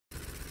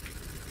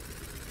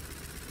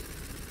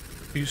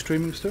Are you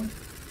streaming still?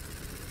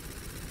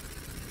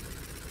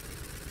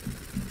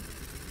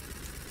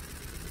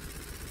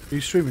 Are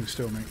you streaming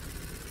still, mate?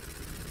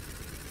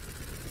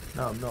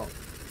 No, I'm not.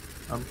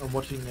 I'm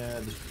watching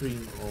the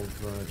stream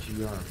of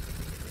GR.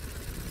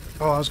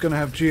 Oh, I was going to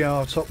have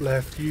GR top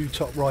left, you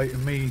top right,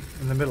 and me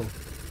in the middle.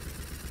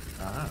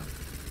 Ah.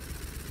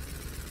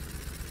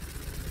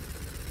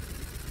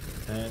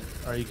 And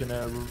are you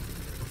gonna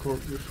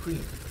record your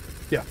screen?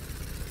 Yeah.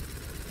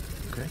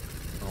 Okay.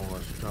 I'll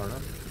start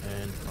up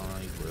and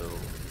I will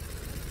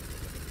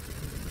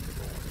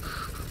launch.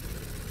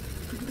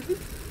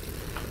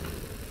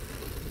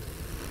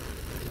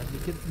 Let me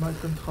get my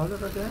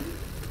controller again,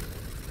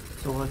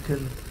 so I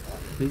can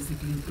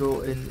basically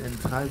go in and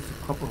try to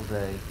copper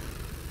day.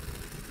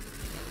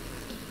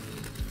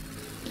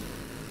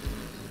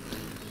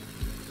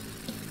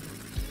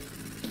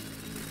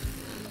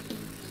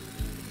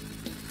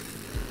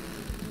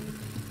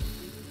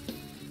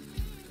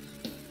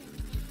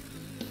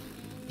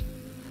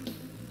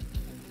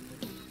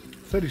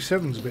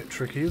 .37's a bit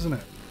tricky, isn't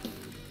it?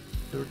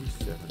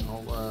 37.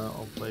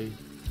 I'll play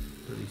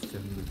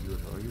 37 with you.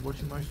 Are you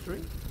watching my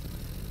stream?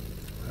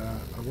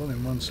 I will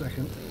in 1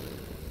 second.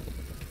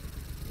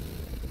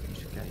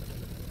 Piece of cake.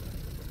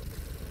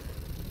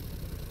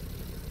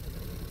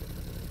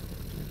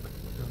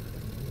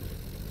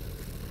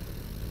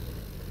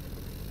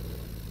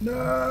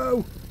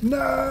 No!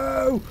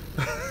 No!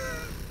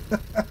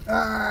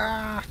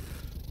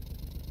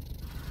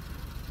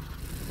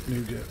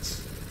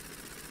 Nougats.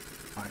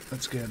 Right,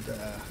 let's get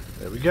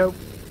there we go.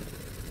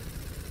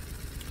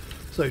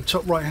 So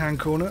top right hand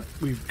corner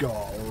we've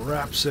got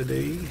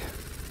Rhapsody.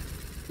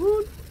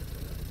 Woo.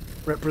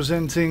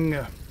 Representing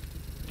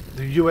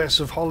the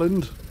US of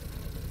Holland.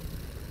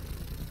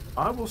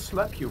 I will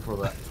slap you for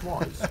that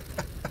twice.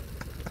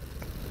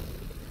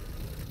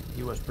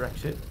 US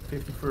Brexit,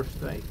 51st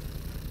state.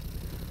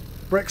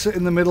 Brexit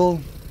in the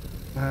middle.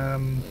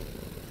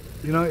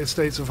 United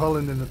States of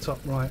Holland in the top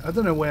right. I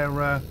don't know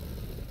where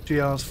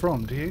GR's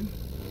from, do you?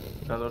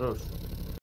 Belarus.